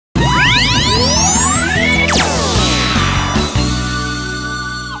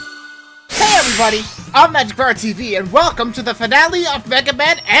everybody, I'm MagicBar TV, and welcome to the finale of Mega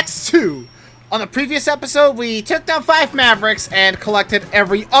Man X2! On the previous episode, we took down 5 Mavericks and collected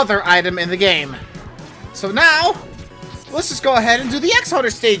every other item in the game. So now, let's just go ahead and do the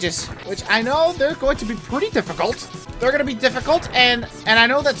X-Hunter stages, which I know they're going to be pretty difficult. They're going to be difficult, and I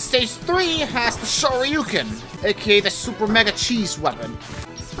know that stage 3 has the Shoryuken, aka the Super Mega Cheese weapon.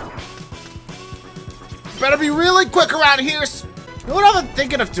 Better be really quick around here. You know what I'm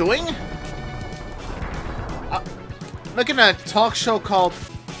thinking of doing? Making a talk show called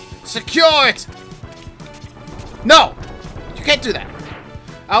Secure It! No! You can't do that.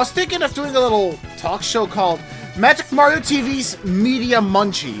 I was thinking of doing a little talk show called Magic Mario TV's Media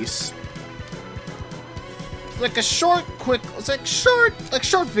Munchies. Like a short, quick, it's like short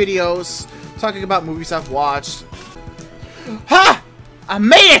videos talking about movies I've watched. Ha! I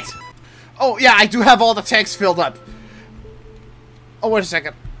made it! Oh yeah, I do have all the tanks filled up. Oh, wait a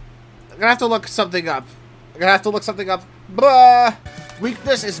second. I'm gonna have to look something up. Blah.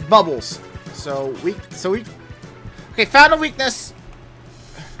 Weakness is bubbles. Okay, found a weakness.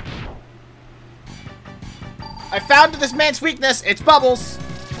 I found this man's weakness. It's bubbles.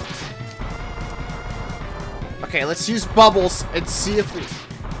 Okay, let's use bubbles and see if we...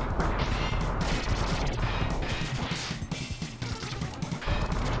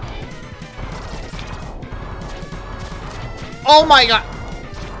 Oh my god!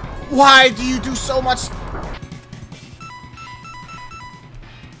 Why do you do so much?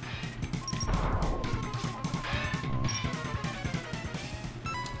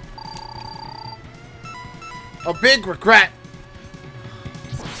 A big regret.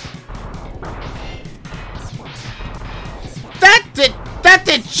 That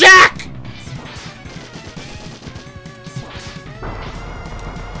did jack!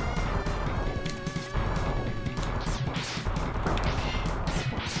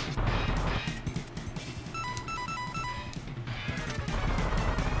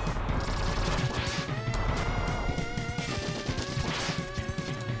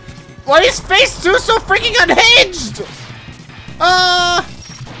 Why is Phase 2 so freaking unhinged?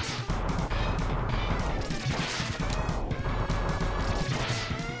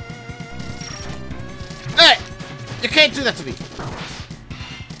 Hey! You can't do that to me.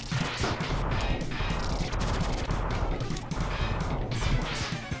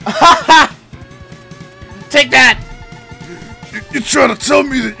 Take that! You're trying to tell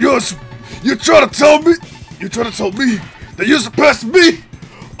me that you're trying to tell me that you're surpassing me?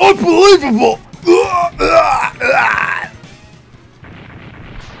 Unbelievable!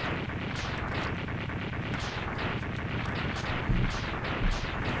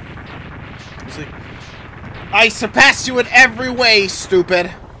 I surpassed you in every way,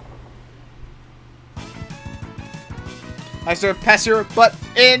 stupid. I surpassed you, but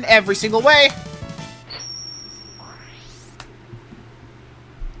in every single way.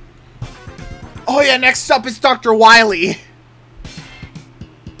 Oh yeah, next up is Dr. Wily.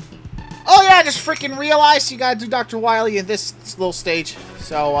 Oh yeah, I just freaking realized you gotta do Dr. Wily in this little stage.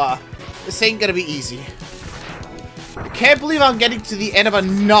 So, this ain't gonna be easy. I can't believe I'm getting to the end of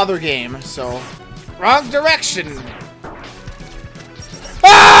another game, so... Wrong direction!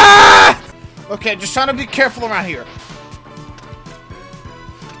 Ah! Okay, just trying to be careful around here.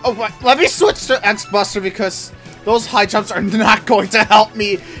 Oh, wait, let me switch to X-Buster because those high jumps are not going to help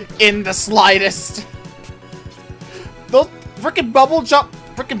me in the slightest. Those freaking bubble jump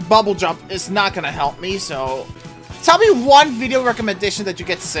is not gonna help me, so... Tell me one video recommendation that you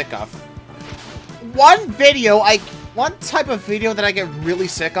get sick of. One type of video that I get really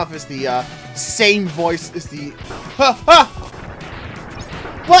sick of is the, same voice as the...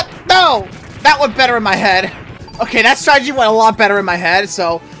 What? No! That went better in my head. Okay, that strategy went a lot better in my head,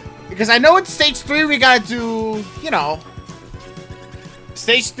 so... Because I know in Stage 3 we gotta do, you know...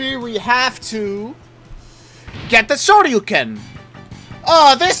 Stage 3 we have to... get the Shoryuken.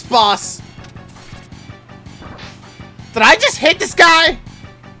 Oh, this boss! Did I just hit this guy?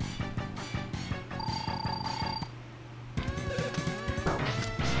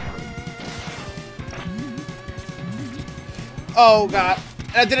 Oh god,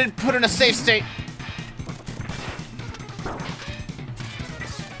 I didn't put in a safe state.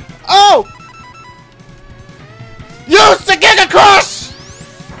 Oh! Use the Giga Crush!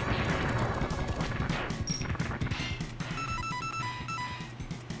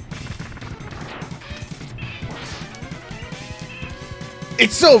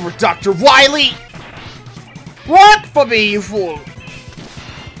 It's over, Dr. Wily! Work for me, you fool!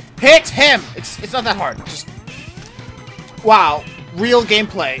 Hit him! It's not that hard. Just... Wow. Real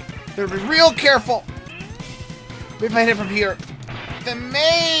gameplay. Better be real careful. Maybe if I hit it from here, then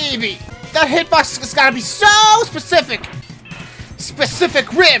maybe. that hitbox has gotta be so specific.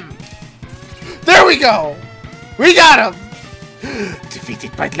 Specific rim. There we go. We got him.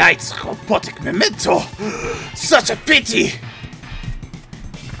 Defeated by Light's robotic memento. Such a pity.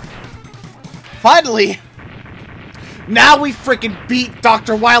 Finally. Now we freaking beat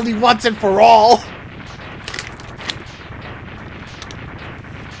Dr. Wily once and for all.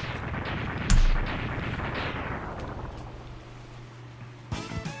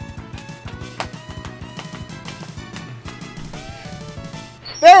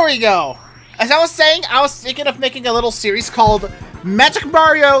 There we go! As I was saying, I was thinking of making a little series called Magic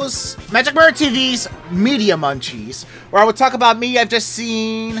Mario TV's Media Munchies, where I would talk about media I've just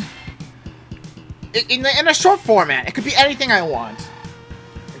seen in a short format. It could be anything I want.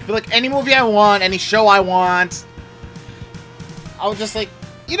 It could be like any movie I want, any show I want. I would just like,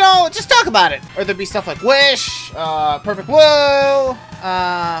 you know, just talk about it. Or there'd be stuff like Wish, Perfect World,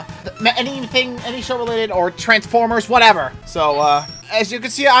 anything, any show related, or Transformers, whatever. So, as you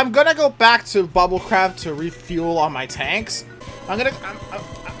can see, I'm gonna go back to Bubblecraft to refuel on my tanks.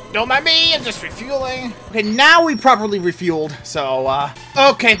 Don't mind me, I'm just refueling. Okay, now we properly refueled, so,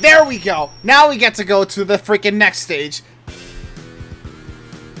 okay, there we go. Now we get to go to the freaking next stage.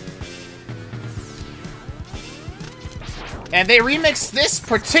 And they remixed this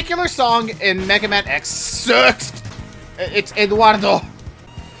particular song in Mega Man X6. It's Eduardo.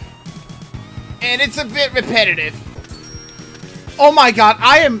 And it's a bit repetitive. Oh my god,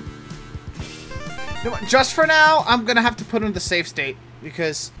 I am... You know what, just for now, I'm gonna have to put in the save state,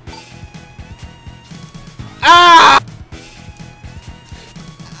 because... Ah!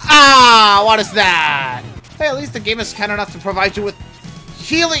 Ah, what is that? Hey, at least the game is kind enough to provide you with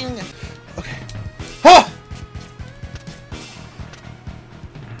healing... Okay. Huh!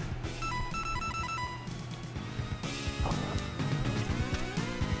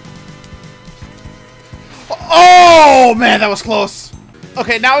 Oh, man, that was close.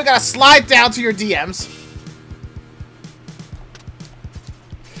 Okay, now we gotta slide down to your DMs.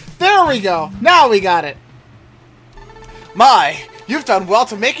 There we go. Now we got it. My, you've done well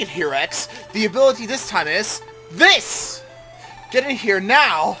to make it here, X. The ability this time is this. Get in here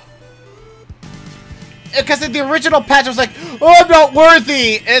now. Because in the original patch, I was like, oh, I'm not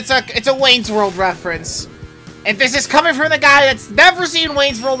worthy. It's a Wayne's World reference. And this is coming from the guy that's never seen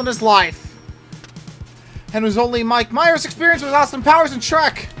Wayne's World in his life. And who's only Mike Myers' experience with Austin Powers and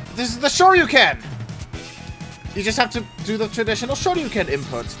Shrek. This is the Shoryuken. You just have to do the traditional Shoryuken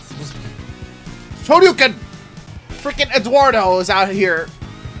input. Shoryuken! Freaking Eduardo is out here.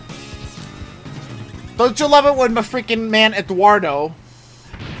 Don't you love it when my freaking man Eduardo...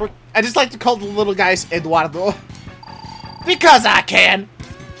 I just like to call the little guys Eduardo. Because I can!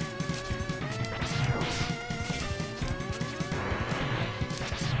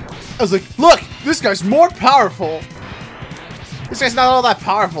 I was like, look! This guy's more powerful! This guy's not all that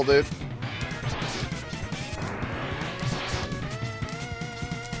powerful, dude.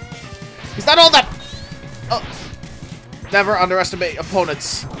 He's not all that... Oh. Never underestimate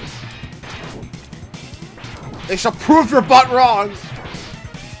opponents. They shall prove your butt wrong!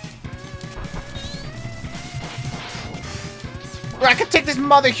 Or I could take this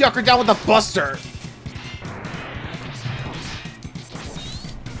mother yucker down with a buster!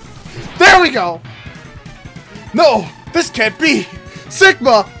 There we go! No! This can't be!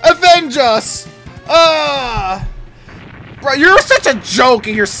 Sigma! Avenge us! Bro, you're such a joke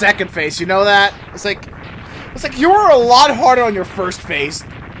in your second phase, you know that? It's like you were a lot harder on your first phase.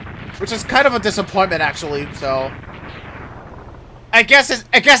 Which is kind of a disappointment, actually, so... I guess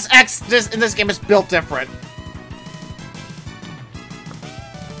X in this game is built different.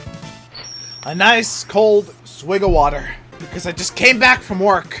 A nice, cold swig of water. Because I just came back from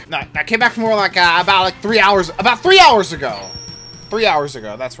work. No, I came back from work like about 3 hours. About 3 hours ago. 3 hours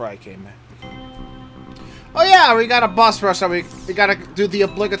ago. That's where I came back. Oh yeah, we got a bus rush. We gotta do the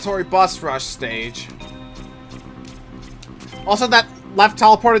obligatory bus rush stage. Also, that left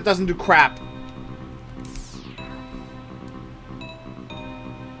teleporter doesn't do crap.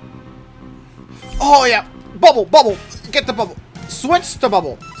 Oh yeah, bubble, bubble. Get the bubble. Switch to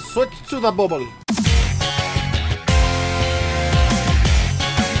bubble. Switch to the bubble.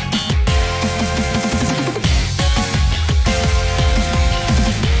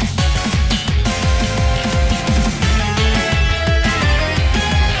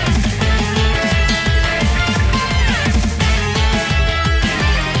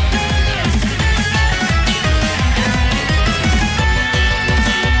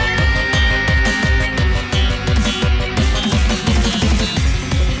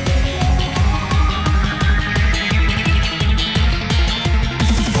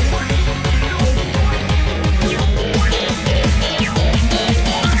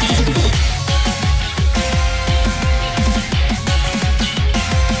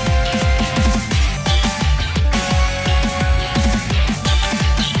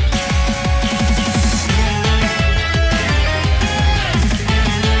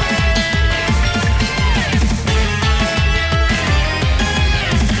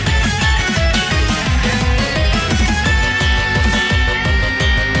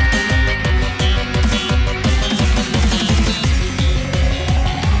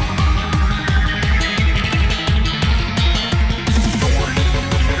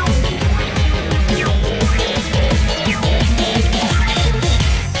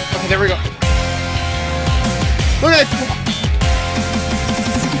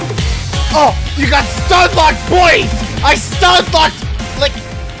 Oh, you got stun locked, boy! I stun locked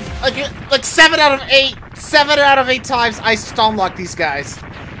like 7 out of 8. 7 out of 8 times I stun lock these guys.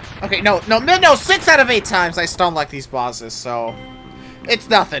 Okay, no, 6 out of 8 times I stun lock these bosses, so it's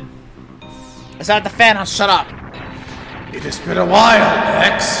nothing. Is that the fan? I'll shut up. It has been a while,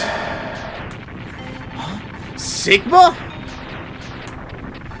 X. Huh? Sigma?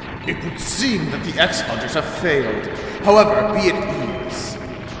 It would seem that the X-Hunters have failed. However, be at ease.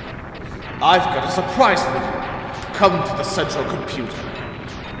 I've got a surprise for you. Come to the central computer.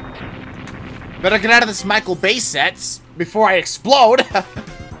 Better get out of this Michael Bay set before I explode.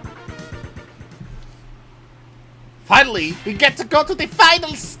 Finally, we get to go to the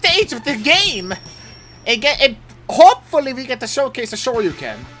final stage of the game. And hopefully we get to showcase a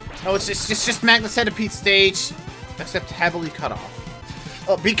Shoryuken. No, it's just Magna Centipede stage, except heavily cut off.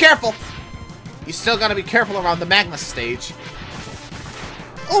 Oh, be careful. You still gotta be careful around the Magna stage.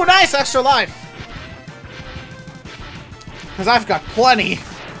 Oh, nice extra life. Because I've got plenty.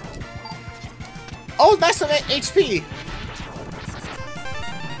 Oh, nice of HP.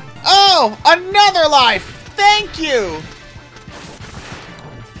 Oh, another life. Thank you.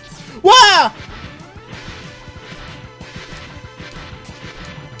 Wow.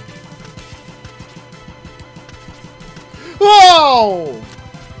 Whoa.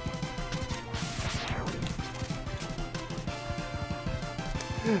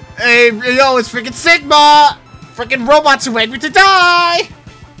 Hey, yo, it's freaking Sigma. Freaking robots who made me to die.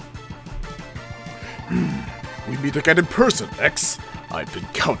 We meet again in person, X. I've been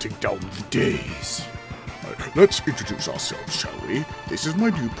counting down the days. Let's introduce ourselves, shall we? This is my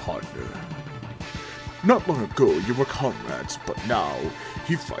new partner. Not long ago, you were comrades, but now,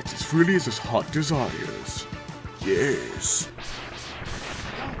 he fights as freely as his heart desires. Yes.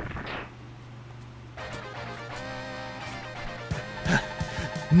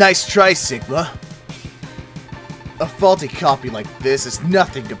 Nice try, Sigma. A faulty copy like this is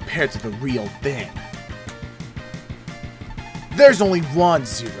nothing compared to the real thing. There's only one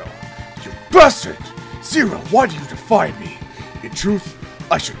Zero. You bastard! Zero, why do you defy me? In truth,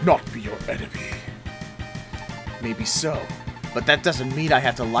 I should not be your enemy. Maybe so, but that doesn't mean I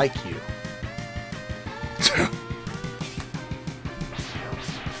have to like you.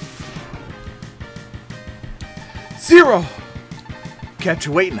 Zero! Kept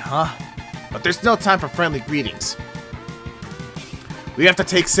you waiting, huh? But there's no time for friendly greetings. We have to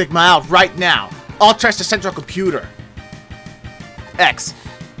take Sigma out right now. I'll trash the central computer. X.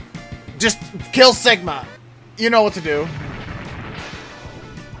 Just kill Sigma. You know what to do.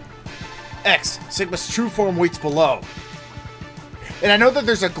 X. Sigma's true form waits below. And I know that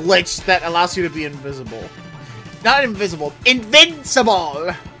there's a glitch that allows you to be invisible. Not invisible.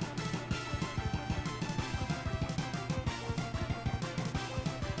 Invincible!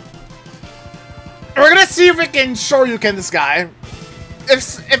 We're gonna see if we can Shoryuken this guy.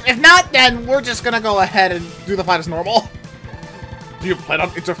 If not, then we're just gonna go ahead and do the fight as normal. Do you plan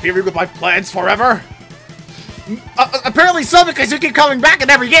on interfering with my plans forever? Apparently so, because you keep coming back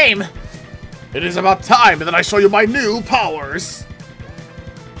in every game. It is about time that I show you my new powers.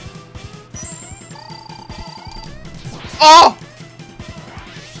 Oh!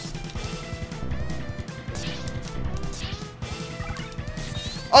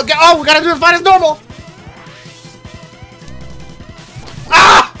 Okay, oh, we gotta do the fight as normal.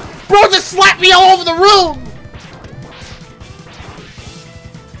 Ah! Bro just slapped me all over the room!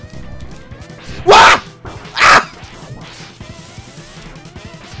 Wah! Ah!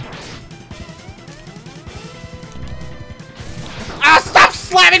 Ah, stop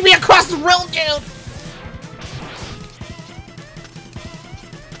slamming me across the room, dude!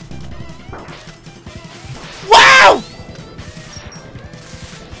 Wow!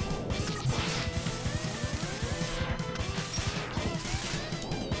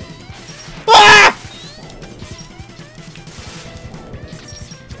 Ah!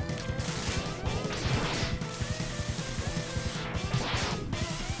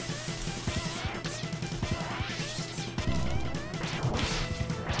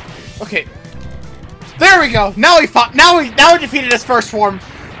 Okay. There we go. Now we fought. Now we defeated his first form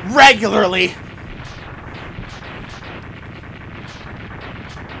regularly.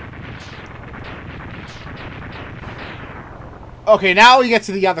 Okay, now we get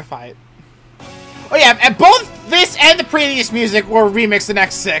to the other fight. Oh yeah, and both this and the previous music were remixed in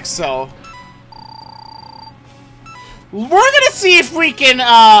X6, so we're gonna see if we can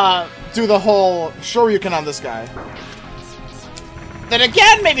do the whole Shoryuken on this guy. Then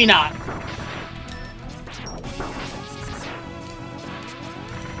again, maybe not.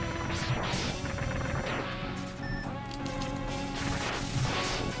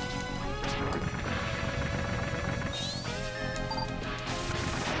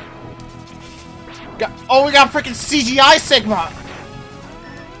 Oh, we got freaking CGI Sigma!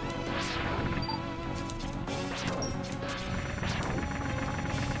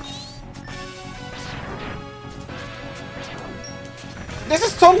 This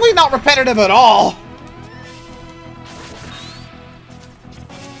is totally not repetitive at all!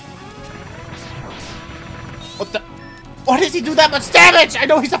 What the? Why does he do that much damage? I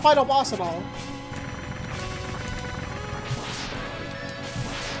know he's the final boss and all.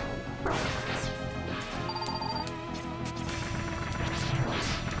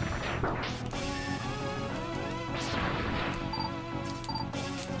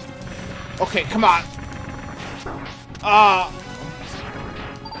 Okay, come on.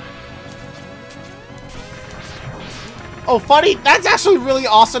 Oh, funny. That's actually really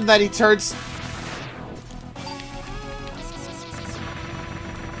awesome that he turns...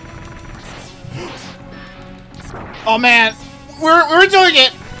 Oh, man. We're doing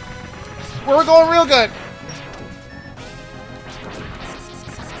it. We're going real good.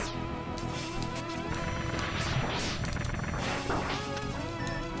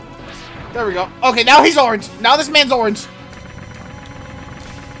 There we go. Okay, now he's orange. Now this man's orange.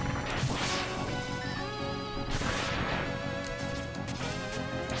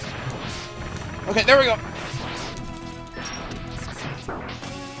 Okay, there we go.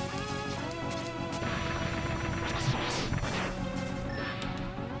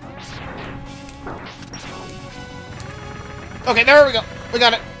 Okay, there we go. We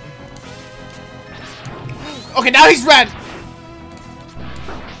got it. Okay, now he's red.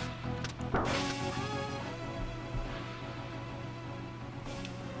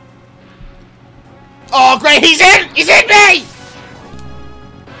 Oh, great! He's in! He's in me!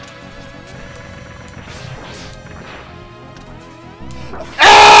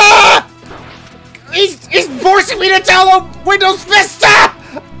 Ah! He's forcing me to tell him Windows Vista!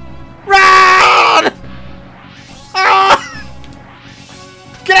 Run! Ah!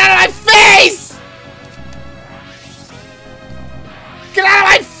 Get out of my face! Get out of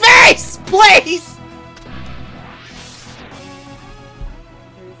my face, please!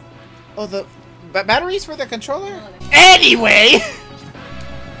 Oh, the batteries for the controller? Anyway!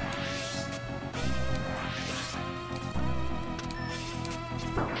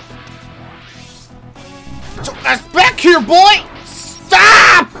 That's back here, boy!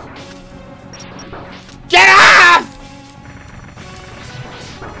 Stop! Get off!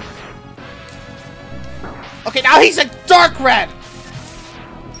 Okay, now he's a dark red.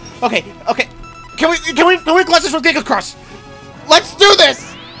 Okay, okay. Can we clutch this with Giga Crush? Let's do this!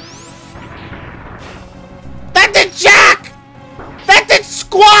 That did jack! That did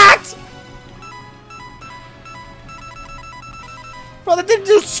squat! Bro, that didn't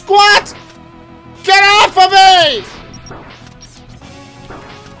do squat! Get off of me!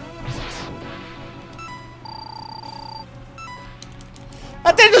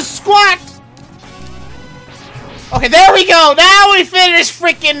 That didn't do squat! Okay, there we go! Now we finish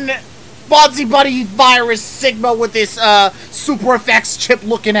freaking Bonzi Buddy Virus Sigma with this Super Effects chip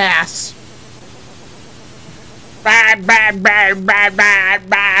looking ass. Bad, bad, bad, bad, bad,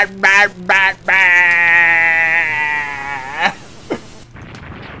 bad, bad, bad, bad.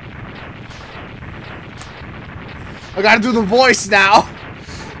 I gotta do the voice now.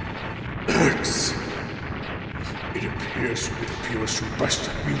 X. It appears you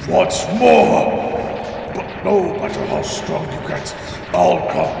bested me once more. But no matter how strong you get, I'll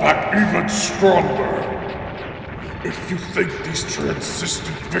come back even stronger. If you think these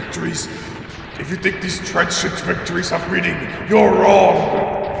transient victories have meaning, you're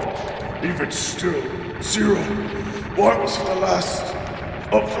wrong. Even still, Zero, what was the last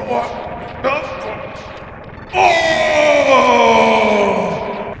of the one? Oh!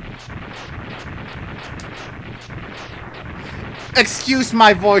 Excuse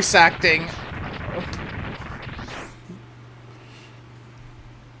my voice acting.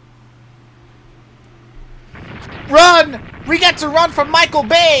 Run! We get to run from Michael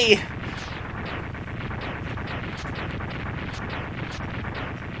Bay!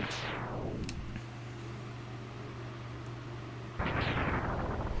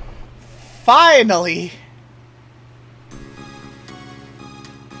 Finally!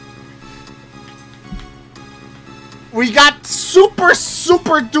 We got super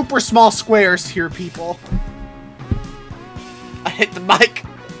duper small squares here, people. I hit the mic.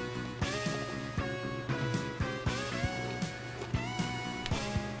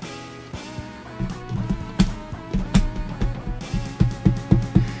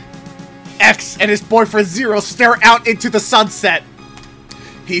 X and his boyfriend Zero stare out into the sunset.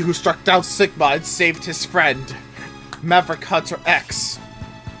 He who struck down Sigma and saved his friend, Maverick Hunter X.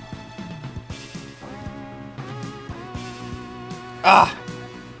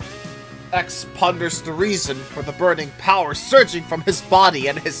 X ponders the reason for the burning power surging from his body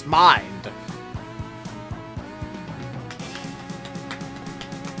and his mind.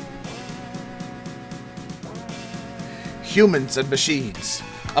 Humans and machines.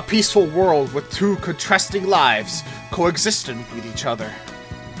 A peaceful world with two contrasting lives coexisting with each other.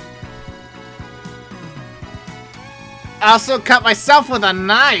 I also cut myself with a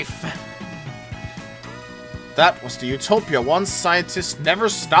knife! That was the utopia one scientist never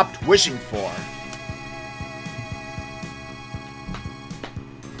stopped wishing for.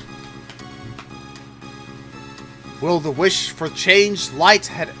 Will the wish for change light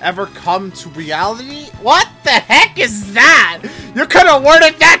had ever come to reality? What the heck is that? You could have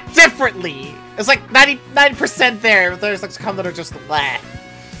worded that differently! It's like 90% there, but there's like some that are just blah.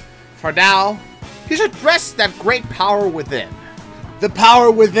 For now, you should rest that great power within. The power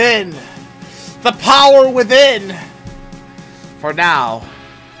within! The power within! For now,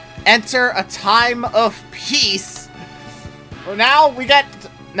 enter a time of peace. For now, we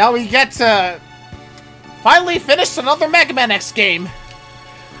get to finally finish another Mega Man X game.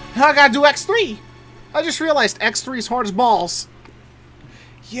 Now I gotta do X3. I just realized X3 is hard as balls.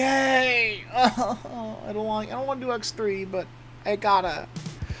 Yay! Oh, I don't want to do X3, but I gotta.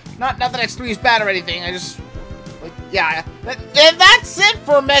 Not that X3 is bad or anything. I just like, yeah. That's it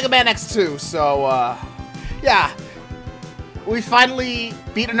for Mega Man X2. So yeah, we finally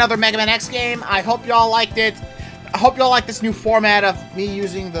beat another Mega Man X game. I hope y'all liked it. I hope y'all like this new format of me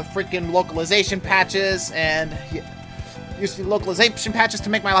using the freaking localization patches and using localization patches to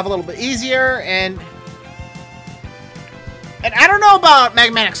make my life a little bit easier. And I don't know about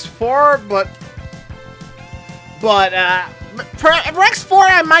Mega Man X4, but for X4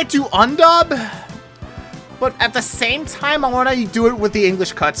 I might do undub. But at the same time, I want to do it with the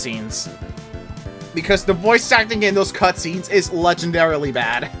English cutscenes. Because the voice acting in those cutscenes is legendarily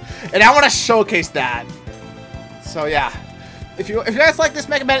bad. And I want to showcase that. So yeah. If you guys like this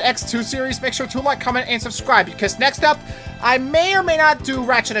Mega Man X2 series, make sure to like, comment, and subscribe. Because next up, I may or may not do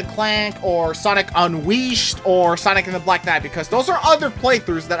Ratchet & Clank, or Sonic Unleashed, or Sonic and the Black Knight. Because those are other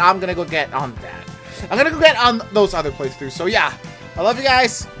playthroughs that I'm going to go get on that. I'm going to go get on those other playthroughs. So yeah. I love you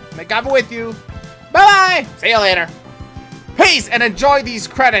guys. May God be with you. Bye-bye! See you later. Peace, and enjoy these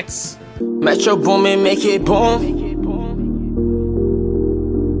credits. Metro Boomin, make it boom.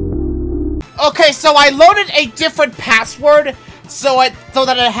 Okay, so I loaded a different password so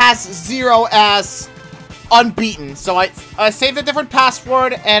that it has 0 as unbeaten. So I saved a different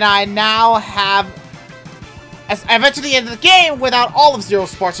password, and I now have... I've entered the end of the game without all of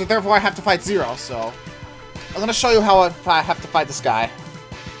Zero's parts, so therefore I have to fight Zero. So I'm gonna show you how I have to fight this guy.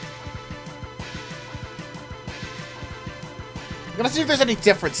 I'm gonna see if there's any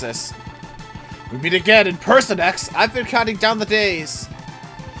differences. We meet again in person, X. I've been counting down the days.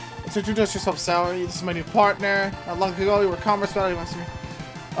 Introduce yourself, Salary. This is my new partner. Not long ago, you were commerce value.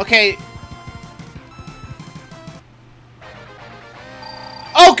 Okay.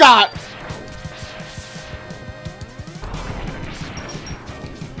 Oh God!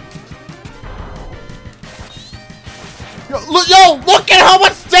 Yo, look at how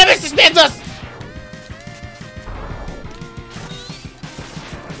much damage this man does!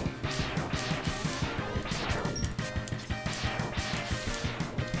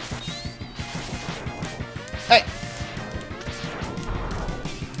 Hey!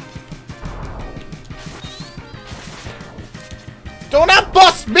 Do not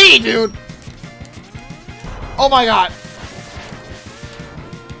bust me, dude! Oh my God!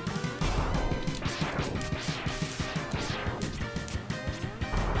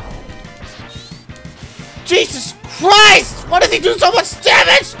 Jesus Christ! Why does he do so much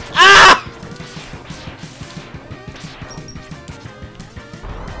damage? Ah!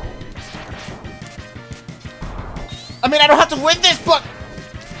 I mean, I don't have to win this, but...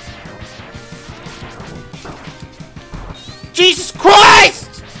 Jesus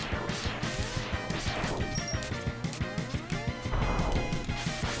Christ!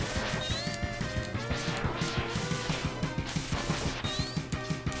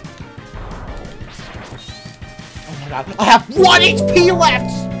 Oh my God, I have 1 HP left!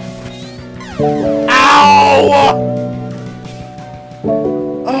 Ow!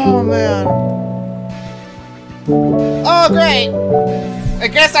 Oh man. Oh, great! I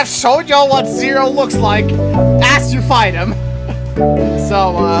guess I've showed y'all what Zero looks like as you fight him.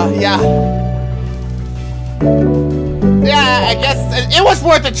 So, yeah. Yeah, I guess it was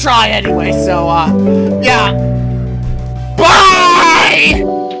worth a try anyway, so, yeah. Bye!